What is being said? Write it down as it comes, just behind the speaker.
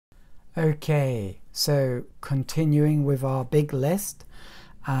Okay, so continuing with our big list,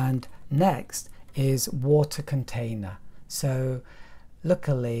 and next is water container. So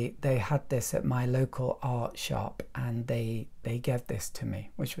luckily they had this at my local art shop and they gave this to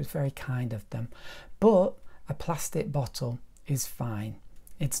me, which was very kind of them. But a plastic bottle is fine.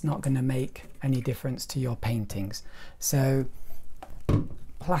 It's not going to make any difference to your paintings. So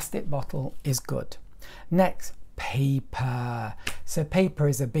plastic bottle is good. Next, paper. So paper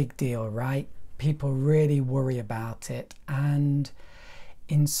is a big deal, right? People really worry about it, and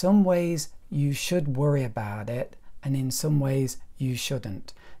in some ways you should worry about it, and in some ways you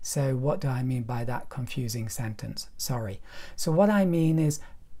shouldn't. So what do I mean by that confusing sentence? Sorry. So what I mean is,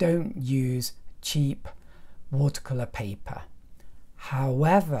 don't use cheap watercolor paper.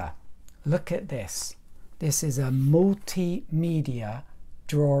 However, look at this. This is a multimedia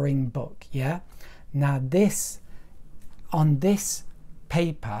drawing book, yeah? Now on this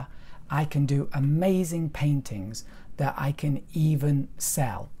paper I can do amazing paintings that I can even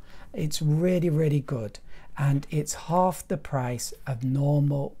sell. It's really, really good, and it's half the price of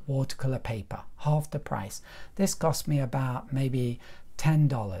normal watercolor paper. Half the price. This cost me about maybe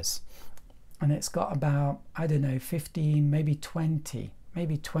 $10, and it's got about, I don't know, 15, maybe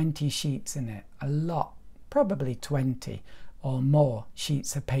 20 sheets in it. A lot, probably 20 or more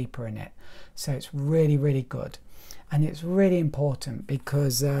sheets of paper in it. So it's really, really good. And it's really important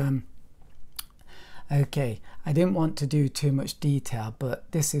because okay, I didn't want to do too much detail, but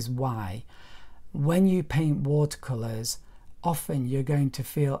this is why. When you paint watercolors, often you're going to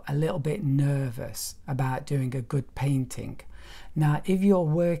feel a little bit nervous about doing a good painting. Now, if you're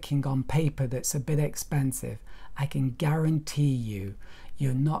working on paper that's a bit expensive, I can guarantee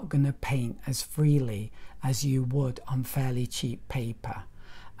you're not going to paint as freely as you would on fairly cheap paper.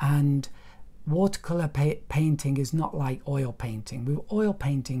 And watercolor painting is not like oil painting. With oil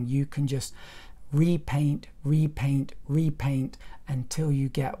painting, you can just repaint, repaint, repaint until you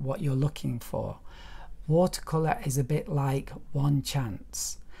get what you're looking for. Watercolor is a bit like one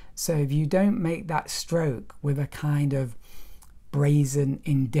chance. So if you don't make that stroke with a kind of brazen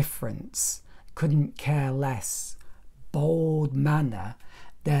indifference, couldn't care less, bold manner,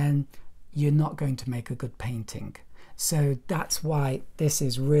 then you're not going to make a good painting. So that's why this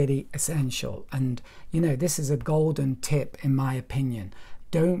is really essential. And you know, this is a golden tip in my opinion.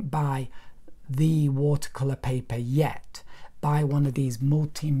 Don't buy the watercolor paper yet. Buy one of these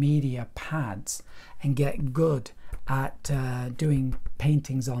multimedia pads and get good at doing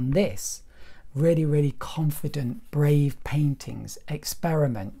paintings on this. Really, really confident, brave paintings.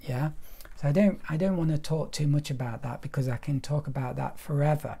 Experiment, yeah? So I don't want to talk too much about that because I can talk about that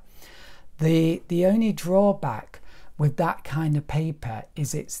forever. The only drawback with that kind of paper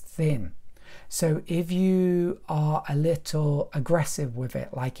is it's thin. So if you are a little aggressive with it,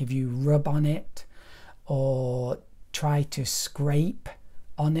 like if you rub on it or try to scrape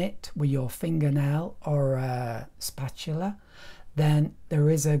on it with your fingernail or a spatula, then there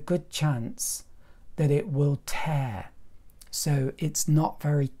is a good chance that it will tear. So it's not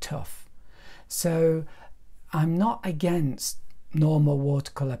very tough. So I'm not against normal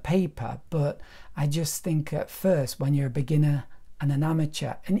watercolor paper, but I just think at first, when you're a beginner and an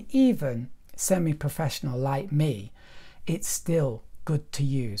amateur and even semi-professional like me, it's still good to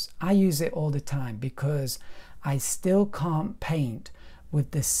use. I use it all the time because I still can't paint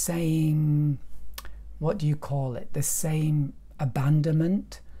with the same, what do you call it, the same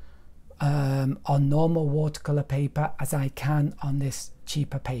abandonment on normal watercolor paper as I can on this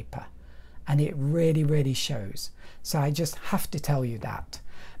cheaper paper, and it really, really shows. So I just have to tell you that.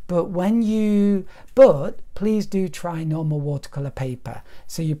 But please do try normal watercolor paper.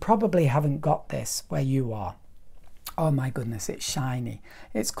 So you probably haven't got this where you are. Oh my goodness, it's shiny.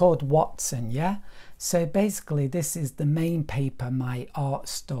 It's called Watson, yeah? So basically this is the main paper my art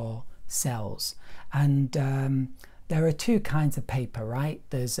store sells. And there are two kinds of paper, right?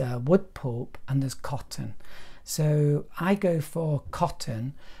 There's wood pulp and there's cotton. So I go for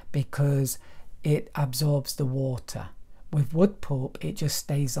cotton because it absorbs the water. With wood pulp, it just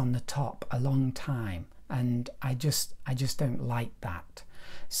stays on the top a long time, and I just don't like that.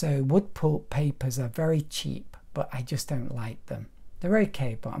 So wood pulp papers are very cheap, but I just don't like them. They're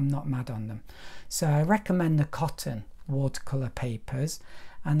okay, but I'm not mad on them. So I recommend the cotton watercolor papers,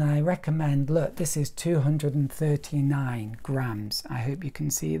 and I recommend, look, this is 239 grams. I hope you can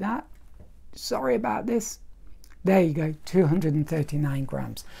see that. Sorry about this. There you go, 239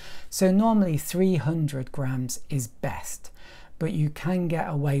 grams. So normally 300 grams is best, but you can get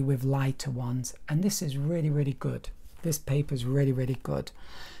away with lighter ones, and this is really, really good. This paper is really, really good.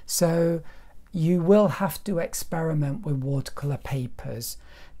 So you will have to experiment with watercolor papers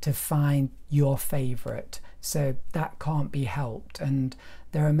to find your favorite, so that can't be helped, and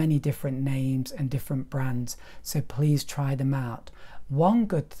there are many different names and different brands, so please try them out. One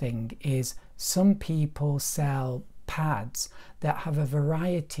good thing is some people sell pads that have a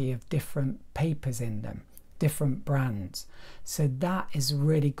variety of different papers in them, different brands, so that is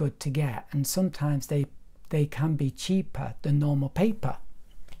really good to get, and sometimes they can be cheaper than normal paper.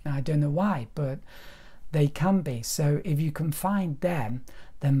 Now, I don't know why, but they can be, so if you can find them,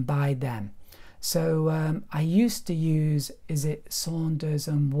 then buy them. So I used to use, is it Saunders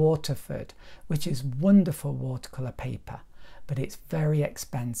and Waterford, which is wonderful watercolor paper, but it's very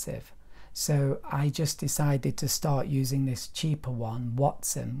expensive. So I just decided to start using this cheaper one,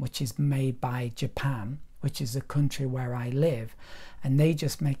 Watson, which is made by Japan, which is a country where I live, and they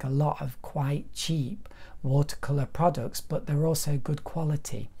just make a lot of quite cheap watercolor products, but they're also good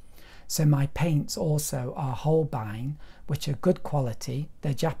quality. So my paints also are Holbein, which are good quality.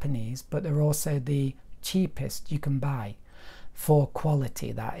 They're Japanese, but they're also the cheapest you can buy for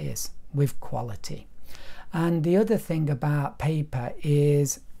quality, that is, with quality. And the other thing about paper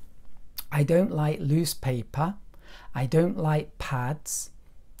is I don't like loose paper. I don't like pads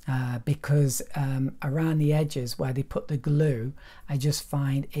because around the edges where they put the glue, I just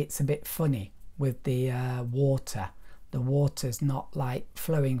find it's a bit funny with the water. The water's not like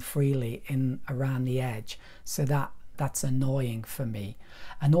flowing freely in around the edge, so that's annoying for me.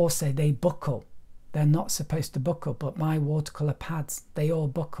 And also they buckle. They're not supposed to buckle, but my watercolor pads, they all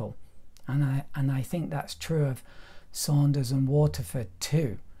buckle, and I think that's true of Saunders and Waterford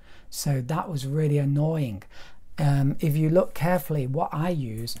too. So that was really annoying. If you look carefully, what I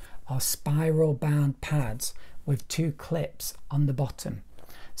use are spiral bound pads with 2 clips on the bottom.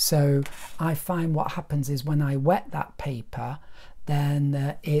 So I find what happens is when I wet that paper,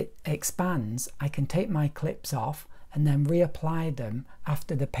 then it expands. I can take my clips off and then reapply them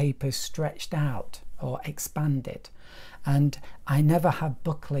after the paper's stretched out or expanded. And I never have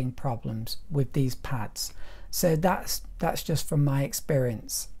buckling problems with these pads. So that's just from my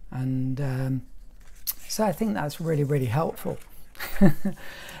experience. And so I think that's really, really helpful.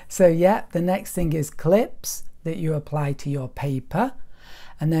 So yeah, the next thing is clips that you apply to your paper.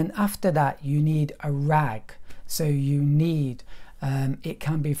 And then after that, you need a rag. So you need, it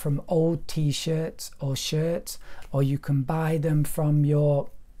can be from old t-shirts or shirts, or you can buy them from your,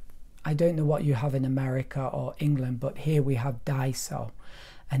 I don't know what you have in America or England, but here we have Daiso.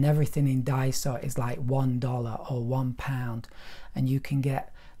 And everything in Daiso is like $1 or £1. And you can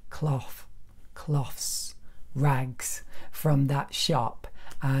get cloths, rags from that shop.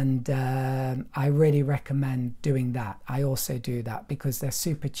 And I really recommend doing that. I also do that because they're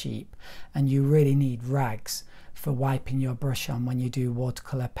super cheap, and you really need rags for wiping your brush on when you do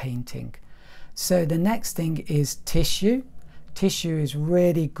watercolor painting. So the next thing is tissue. Tissue is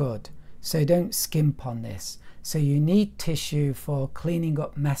really good, so don't skimp on this. So you need tissue for cleaning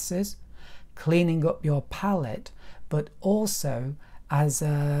up messes, cleaning up your palette, but also as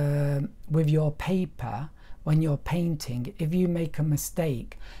with your paper. When you're painting, if you make a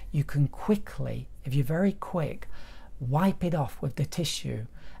mistake, you can quickly, if you're very quick, wipe it off with the tissue,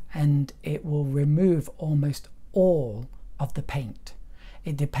 and it will remove almost all of the paint.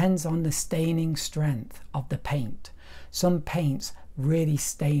 It depends on the staining strength of the paint. Some paints really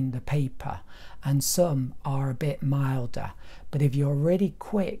stain the paper and some are a bit milder, but if you're really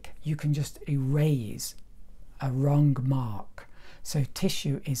quick, you can just erase a wrong mark. So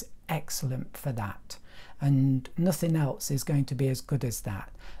tissue is excellent for that. And nothing else is going to be as good as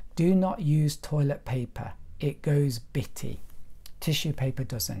that. Do not use toilet paper. It goes bitty. Tissue paper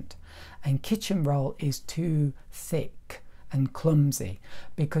doesn't. And kitchen roll is too thick and clumsy,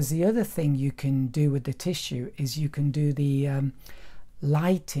 because the other thing you can do with the tissue is you can do the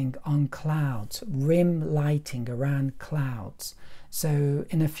lighting on clouds, rim lighting around clouds. So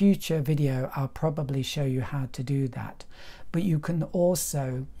in a future video, I'll probably show you how to do that. But you can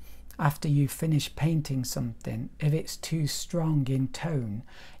also, after you finish painting something, if it's too strong in tone,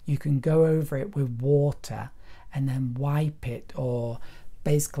 you can go over it with water and then wipe it, or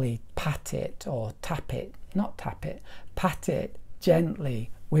basically pat it or tap it, not tap it, pat it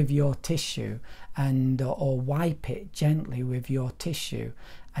gently with your tissue, and or wipe it gently with your tissue,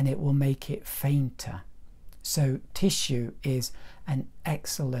 and it will make it fainter. So tissue is an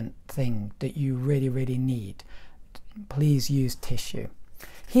excellent thing that you really, really need. Please use tissue.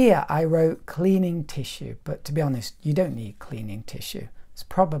 Here I wrote cleaning tissue, but to be honest, you don't need cleaning tissue. It's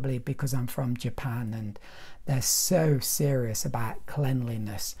probably because I'm from Japan and they're so serious about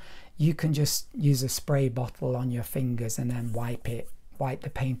cleanliness. You can just use a spray bottle on your fingers and then wipe wipe the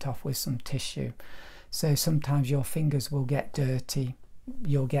paint off with some tissue. So sometimes your fingers will get dirty,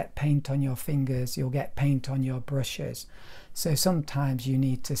 you'll get paint on your fingers, you'll get paint on your brushes. So sometimes you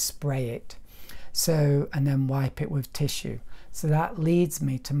need to spray it, and then wipe it with tissue. So that leads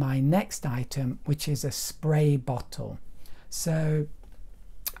me to my next item, which is a spray bottle. So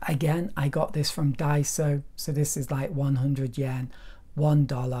again, I got this from Daiso. So this is like 100 yen, $1,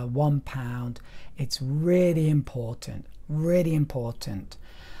 £1. It's really important, really important.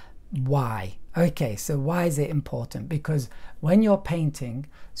 Why? Okay, so why is it important? Because when you're painting,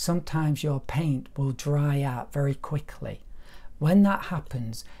 sometimes your paint will dry out very quickly. When that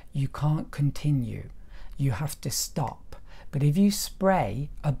happens, you can't continue. You have to stop. But if you spray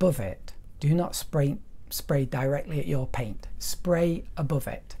above it, do not spray directly at your paint. Spray above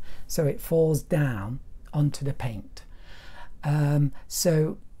it so it falls down onto the paint.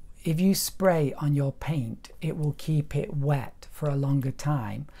 So if you spray on your paint, it will keep it wet for a longer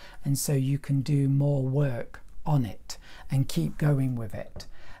time, and so you can do more work on it and keep going with it.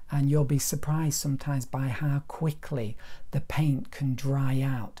 And you'll be surprised sometimes by how quickly the paint can dry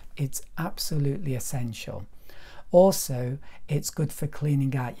out. It's absolutely essential. Also, it's good for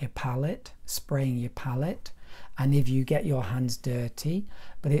cleaning out your palette, spraying your palette, and if you get your hands dirty,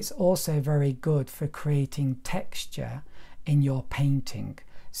 but it's also very good for creating texture in your painting.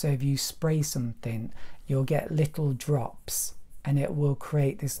 So if you spray something, you'll get little drops and it will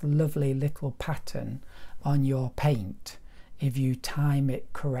create this lovely little pattern on your paint if you time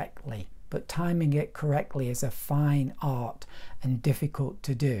it correctly. But timing it correctly is a fine art and difficult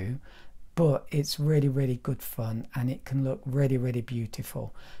to do, but it's really, really good fun and it can look really, really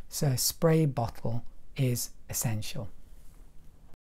beautiful. So a spray bottle is essential.